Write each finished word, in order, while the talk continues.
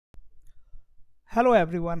Hello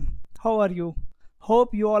everyone, how are you?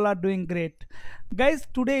 Hope you all are doing great. Guys,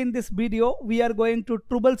 today in this video we are going to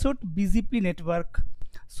troubleshoot BGP network.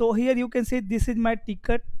 So here you can see this is my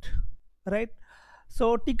ticket, right?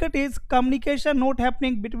 So ticket is communication not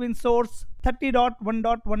happening between source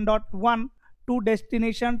 30.1.1.1 to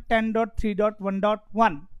destination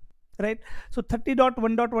 10.3.1.1, right? So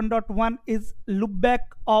 30.1.1.1 is loopback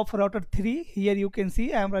of router 3. Here you can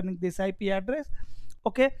see I am running this IP address,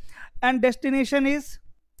 okay, and destination is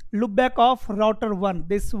loopback of router 1.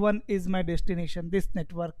 This one is my destination, this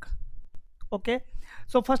network, okay.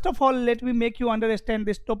 So first of all, let me make you understand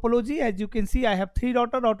this topology. As you can see, I have three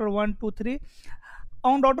router 1 2 3.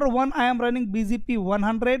 On router 1 I am running BGP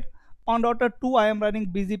 100, on router 2 I am running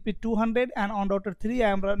BGP 200, and on router 3 I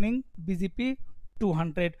am running BGP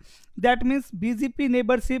 200. That means BGP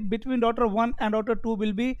neighborship between router 1 and router 2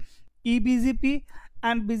 will be eBGP,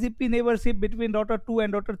 and BGP neighborship between router 2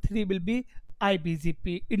 and router 3 will be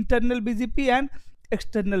iBGP, internal BGP and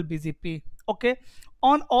external BGP, okay.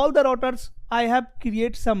 On all the routers I have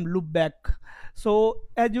created some loopback. So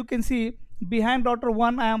as you can see, behind router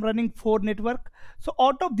 1 I am running 4 network. So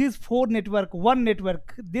out of these 4 network, one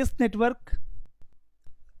network, this network,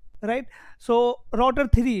 right? So router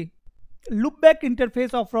 3, loopback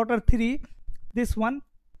interface of router 3, this one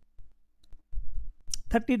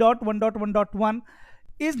 30.1.1.1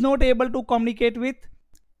 is not able to communicate with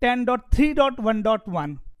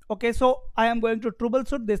 10.3.1.1. okay, so I am going to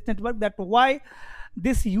troubleshoot this network, that why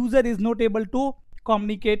this user is not able to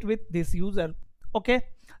communicate with this user, okay.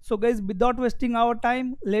 So guys, without wasting our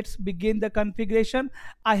time, let's begin the configuration.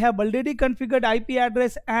 I have already configured IP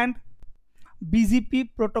address and BGP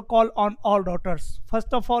protocol on all routers.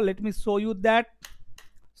 First of all, let me show you that.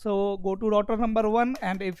 So go to router number 1,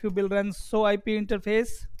 and if you will run show IP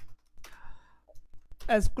interface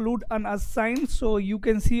exclude unassigned, so you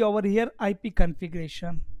can see over here IP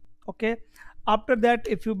configuration, okay. After that,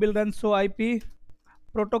 if you will run show IP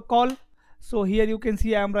protocol, so here you can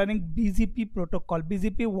see I am running BGP protocol,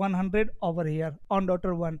 BGP 100 over here on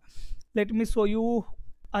router 1. Let me show you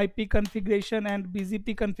IP configuration and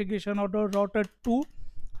BGP configuration of the router 2.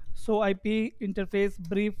 So IP interface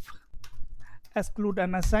brief exclude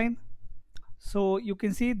unassigned. So you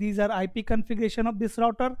can see these are IP configuration of this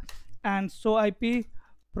router, and so IP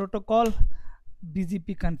protocol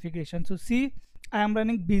BGP configuration. So see, I am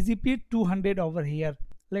running BGP 200 over here.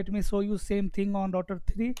 Let me show you same thing on router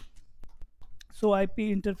 3. So IP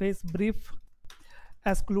interface brief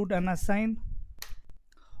exclude unassigned,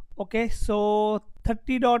 okay. So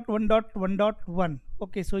 30.1.1.1,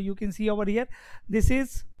 okay. So you can see over here, this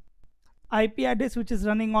is IP address which is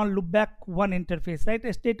running on loopback 1 interface, right?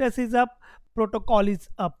 Status is up, protocol is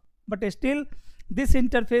up, but still this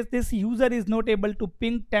interface, this user is not able to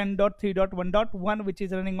ping 10.3.1.1 which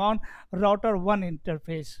is running on router 1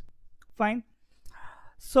 interface. Fine.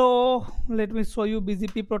 So let me show you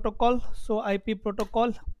BGP protocol. So IP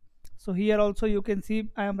protocol, so here also you can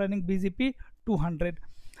see I am running BGP 200.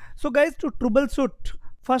 So guys, to troubleshoot,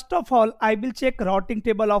 first of all I will check routing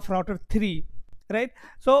table of router 3, right?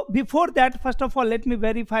 So before that, first of all, let me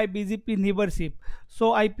verify BGP neighborship.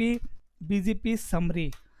 So IP BGP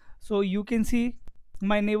summary, so you can see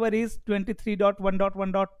my neighbor is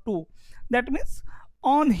 23.1.1.2. that means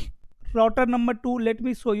on router number 2, let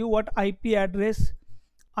me show you what IP address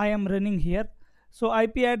I am running here. So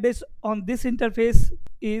IP address on this interface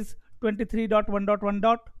is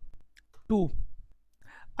 23.1.1.2.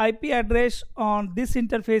 IP address on this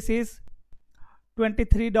interface is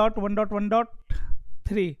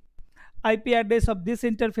 23.1.1.3. IP address of this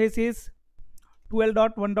interface is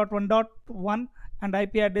 12.1.1.1, and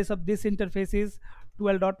IP address of this interface is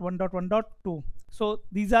 12.1.1.2. so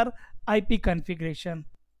these are IP configuration,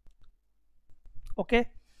 okay.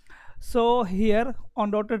 So here on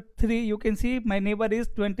router 3 you can see my neighbor is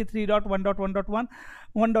 23.1.1.1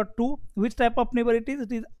 1.2. which type of neighbor it is?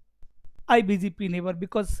 It is iBGP neighbor,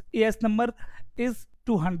 because AS number is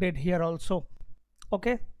 200 here also,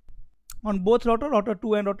 okay. On both router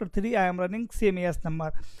 2 and router 3 I am running same AS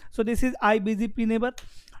number. So this is iBGP neighbor.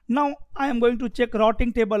 Now I am going to check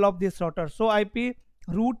routing table of this router. So IP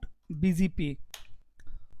root BGP,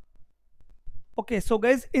 okay. So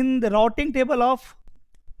guys, in the routing table of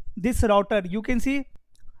this router you can see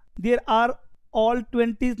there are all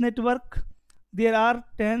 20s network, there are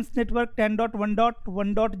 10s network,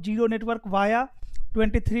 10.1.1.0 network via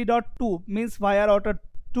 23.2 means via router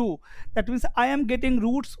 2. That means I am getting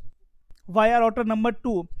routes via router number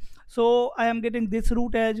 2. So I am getting this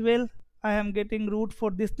route as well, I am getting route for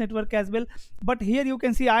this network as well, but here you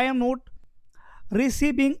can see I am not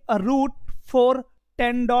receiving a route for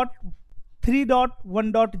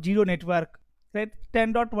 10.3.1.0 network. right?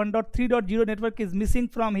 10.1.3.0 network is missing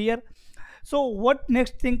from here. So what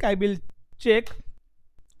next thing I will check?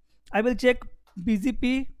 I will check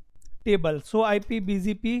BGP table. So IP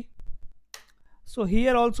BGP. So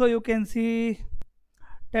here also you can see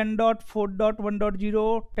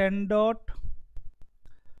 10.4.1.0,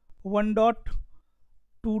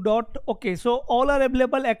 10.1.2. Okay, so all are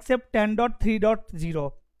available except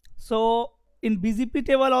 10.3.0. So in BGP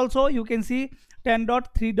table also you can see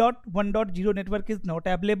 10.3.1.0 network is not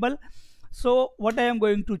available. So what I am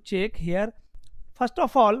going to check here, first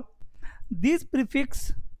of all, this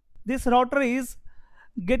prefix, this router is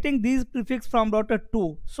getting these prefix from router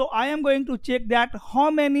 2. So I am going to check that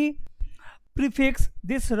how many prefix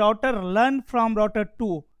this router learned from router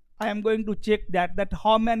 2. I am going to check that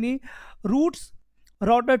how many routes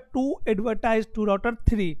router 2 advertised to router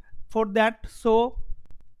 3. For that, so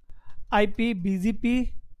IP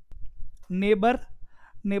BGP neighbor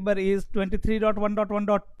is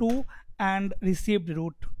 23.1.1.2 and received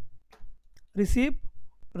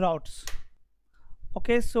routes.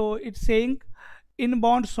 Okay, so it's saying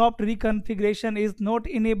inbound soft reconfiguration is not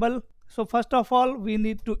enabled. So first of all we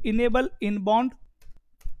need to enable inbound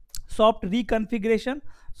soft reconfiguration.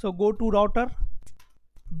 So go to router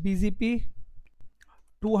BGP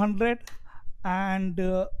 200 and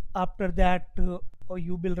after that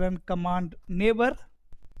you will run command neighbor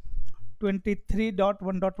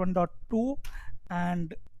 23.1.1.2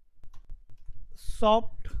 and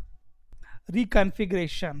soft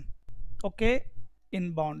reconfiguration. Okay,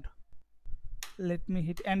 inbound. Let me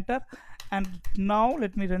hit enter, and now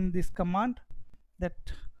let me run this command,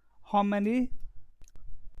 that how many.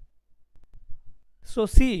 So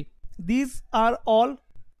see, these are all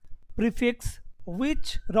prefix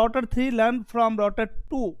which router 3 learned from router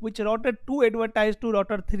 2, which router 2 advertised to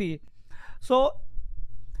router 3. So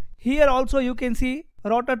here also you can see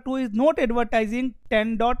router 2 is not advertising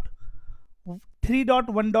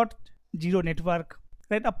 10.3.1.0 network,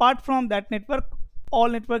 right? Apart from that network, all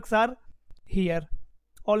networks are here.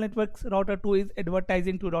 All networks router 2 is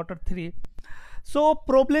advertising to router 3. So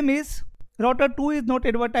problem is router 2 is not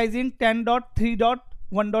advertising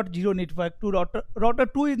 10.3.1.0 network to router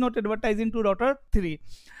 2 is not advertising to router 3.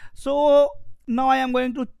 So now I am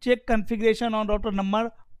going to check configuration on router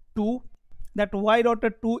number 2, that why router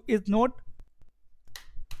 2 is not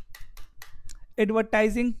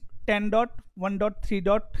advertising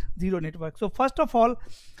 10.1.3.0 network. So first of all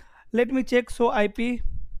let me check. So IP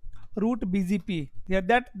route BGP, yeah,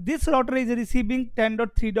 that this router is receiving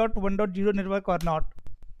 10.3.1.0 network or not.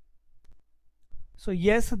 So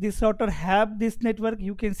yes, this router have this network.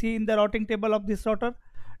 You can see in the routing table of this router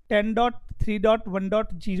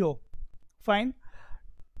 10.3.1.0. fine,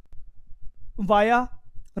 via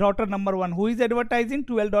router number 1 who is advertising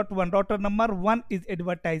 12.1. router number 1 is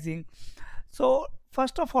advertising. So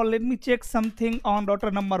first of all let me check something on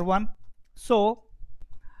router number 1. So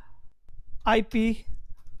IP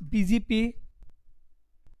BGP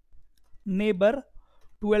neighbor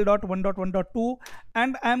 12.1.1.2,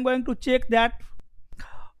 and I am going to check that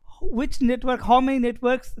which network, how many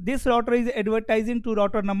networks this router is advertising to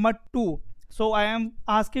router number 2. So I am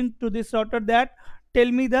asking to this router that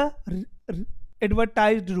tell me the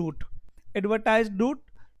advertised route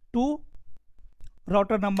to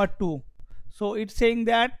router number 2. So it's saying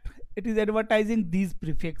that it is advertising these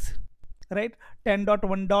prefix, right?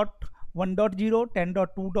 10.1.1.0,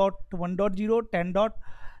 10.2.1.0,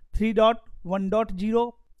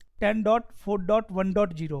 10.3.1.0,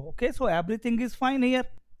 10.4.1.0. okay, so everything is fine here,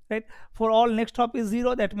 right? For all next hop is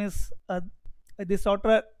 0, that means this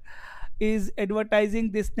router is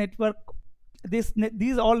advertising this network.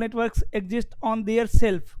 These all networks exist on their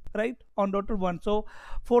self, right, on router 1. So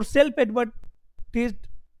for self advertised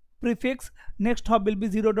prefix, next hop will be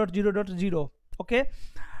 0.0.0. okay,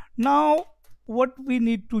 now what we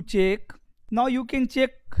need to check, now you can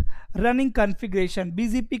check running configuration,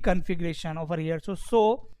 BGP configuration over here.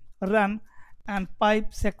 So run and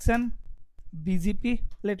pipe section BGP.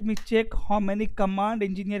 Let me check how many command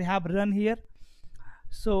engineer have run here.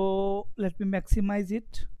 So let me maximize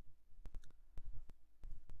it.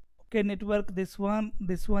 Okay, network, this one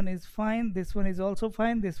is fine, this one is also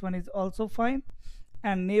fine, this one is also fine,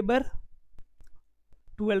 and neighbor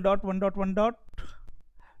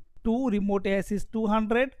 12.1.1.2 remote AS is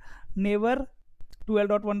 200, neighbor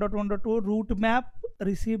 12.1.1.2 route map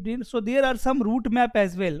received in. So there are some route map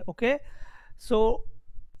as well, okay. So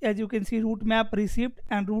as you can see, route map received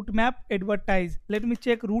and route map advertised. Let me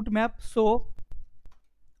check route map. So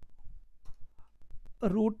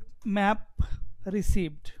route map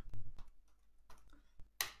received,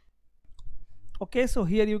 Okay, so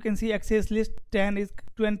here you can see access list 20 is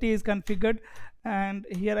configured, and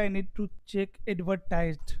here I need to check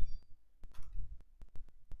advertised.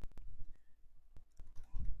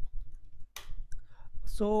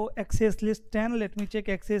 So access list 10, let me check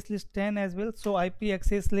access list 10 as well. So IP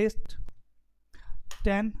access list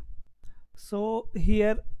 10. So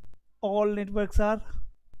here all networks are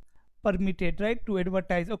permitted, right, to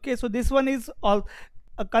advertise. Okay, so this one is all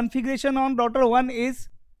a configuration on router 1 is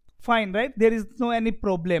fine, right? There is no any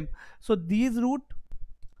problem. So these route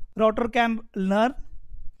router can learn,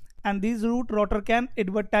 and these route router can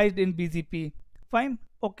advertise in BGP. Fine.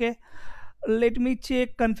 Okay, let me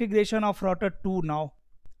check configuration of router 2 now.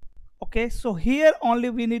 Okay, so here only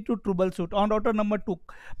we need to troubleshoot on router number 2.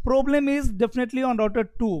 Problem is definitely on router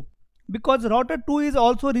 2, because router 2 is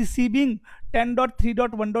also receiving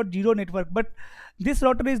 10.3.1.0 network, but this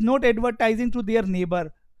router is not advertising to their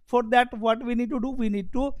neighbor. For that, what we need to do, we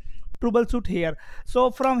need to troubleshoot here. So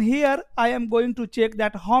from here I am going to check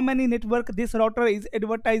that how many network this router is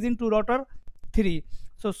advertising to router 3.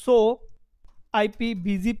 So IP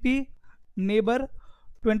BGP neighbor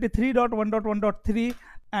 23.1.1.3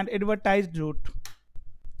 and advertised route.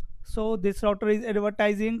 So this router is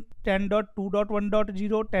advertising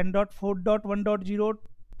 10.2.1.0, 10.4.1.0,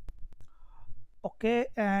 okay,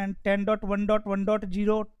 and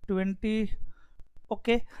 10.1.1.0, 20.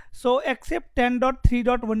 Okay, so except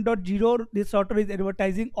 10.3.1.0, this router is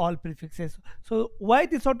advertising all prefixes. So why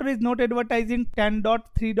this router is not advertising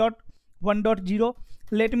 10.3.1.0?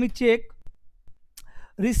 Let me check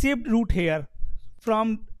received route here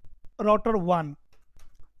from router 1,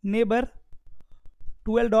 neighbor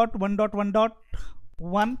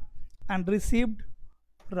 12.1.1.1 and received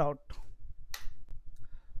route.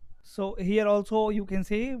 So here also you can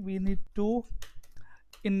say we need to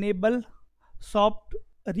enable soft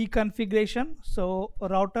reconfiguration. So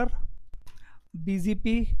router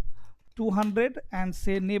BGP 200 and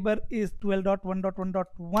say neighbor is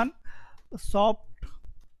 12.1.1.1, soft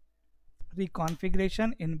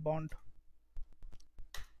reconfiguration inbound.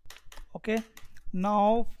 Okay,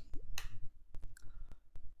 now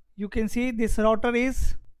you can see this router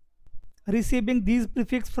is receiving these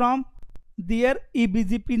prefix from their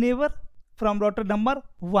eBGP neighbor from router number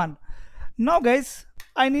 1. Now guys,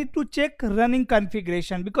 I need to check running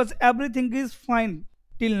configuration because everything is fine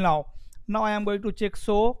till now. Now I am going to check.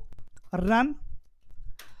 So run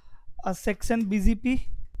a section BGP.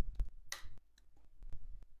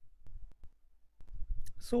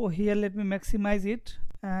 So here let me maximize it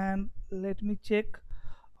and let me check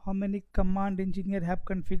how many command engineer have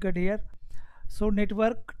configured here. So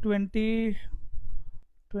network 20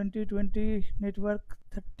 network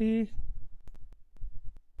 30.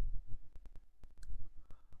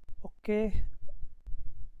 Okay,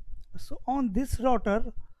 so on this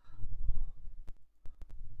router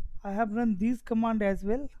I have run these command as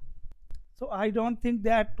well. So I don't think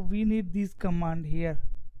that we need this command here.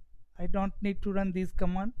 I don't need to run this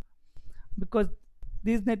command because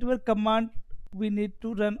this network command we need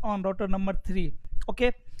to run on router number 3.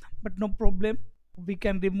 Okay, but no problem, we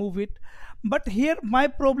can remove it. But here my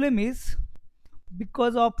problem is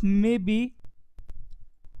because of maybe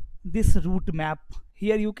this route map.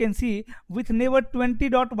 Here you can see with neighbor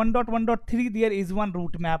 20.1.1.3 there is one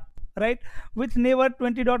route map, right? With neighbor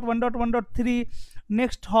 20.1.1.3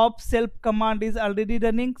 next hop self command is already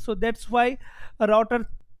running. So that's why a router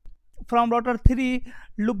from router 3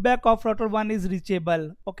 loopback of router 1 is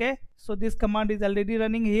reachable. Okay, so this command is already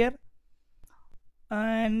running here,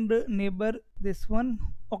 and neighbor this one.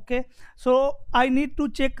 Okay, so I need to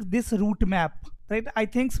check this route map, right? I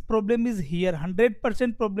think problem is here,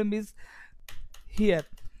 100% problem is here.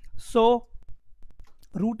 So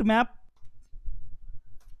route map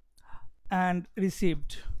and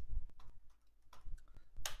received.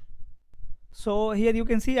 So here you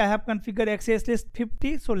can see I have configured access list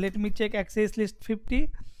 50. So let me check access list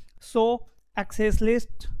 50. So access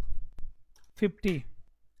list 50,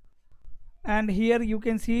 and here you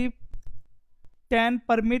can see 10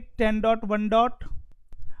 permit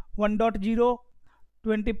 10.1.1.0,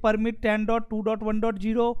 20 permit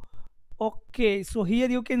 10.2.1.0. okay, so here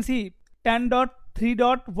you can see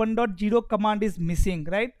 10.3.1.0 command is missing,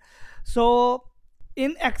 right? So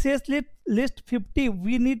in access list 50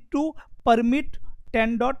 we need to permit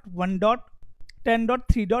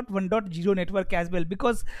 10.3.1.0 network as well,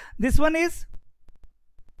 because this one is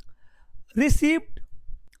received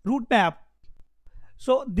route map.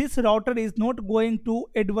 So this router is not going to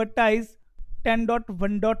advertise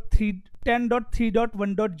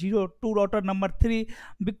 10.3.1.0 to router number 3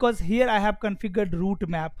 because here I have configured route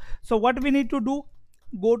map. So what we need to do,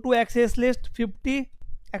 go to access list 50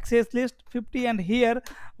 access list 50, and here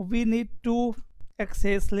we need to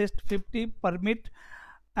access list 50 permit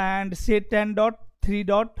and say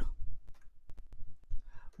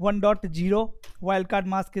 10.3.1.0 wildcard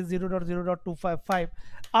mask is 0.0.255.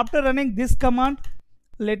 After running this command,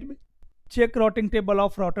 let me check routing table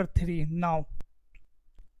of router 3 now.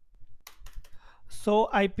 So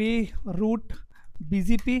IP root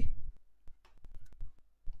BGP.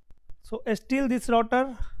 So still this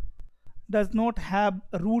router does not have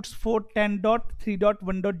roots for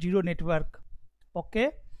 10.3.1.0 network.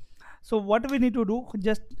 Okay, so what we need to do,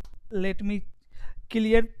 just let me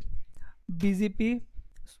clear BGP,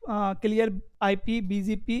 clear IP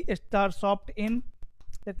BGP star soft in.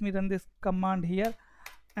 Let me run this command here,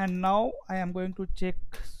 and now I am going to check.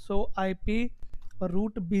 So IP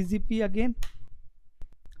root BGP again.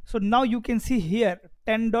 So now you can see here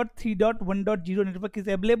 10.3.1.0 network is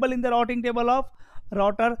available in the routing table of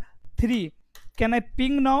router 3. Can I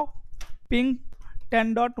ping now? Ping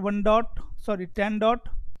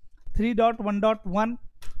 10.3.1.1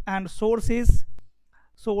 and source is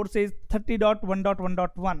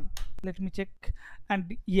 30.1.1.1. Let me check,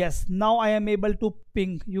 and yes, now I am able to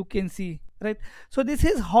ping. You can see, right? So this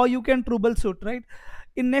is how you can troubleshoot, right?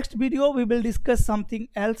 In next video we will discuss something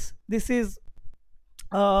else. This is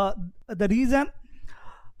the reason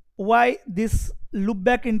why this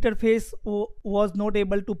loopback interface was not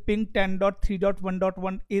able to ping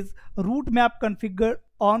 10.3.1.1 is route map configured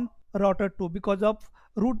on router 2 because of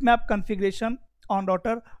route map configuration on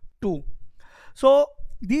router 2. So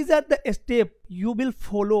these are the steps you will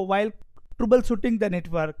follow while troubleshooting the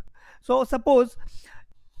network. So suppose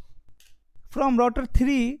from router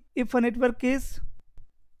 3, if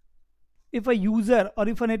a user or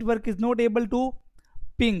if a network is not able to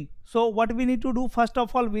ping, so what we need to do, first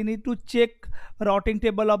of all we need to check routing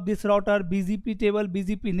table of this router, BGP table,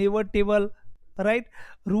 BGP neighbor table, right,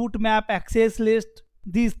 route map, access list,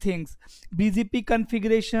 these things, BGP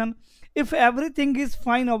configuration. If everything is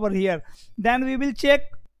fine over here, then we will check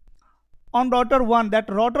on router 1 that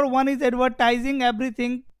router 1 is advertising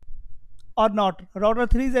everything or not, router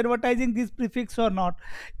 3 is advertising this prefix or not,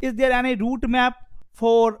 is there any route map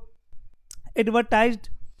for advertised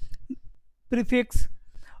prefix,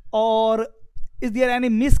 or is there any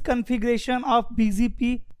misconfiguration of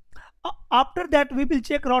BGP. After that we will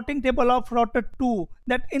check routing table of router 2,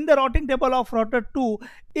 that in the routing table of router 2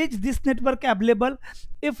 is this network available.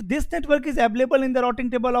 If this network is available in the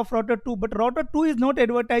routing table of router 2 but router 2 is not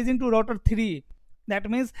advertising to router 3, that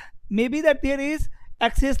means maybe that there is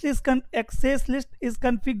access list is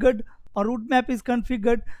configured or route map is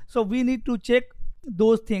configured. So we need to check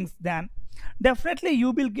those things. Then definitely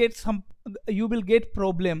you will get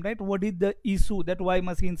problem, right? What is the issue that why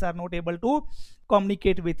machines are not able to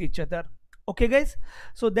communicate with each other? Okay guys,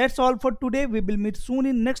 so that's all for today. We will meet soon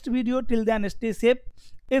in next video. Till then, stay safe.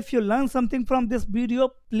 If you learn something from this video,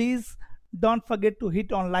 please don't forget to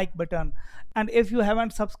hit on like button, and if you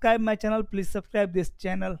haven't subscribed my channel, please subscribe this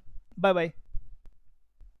channel. Bye bye.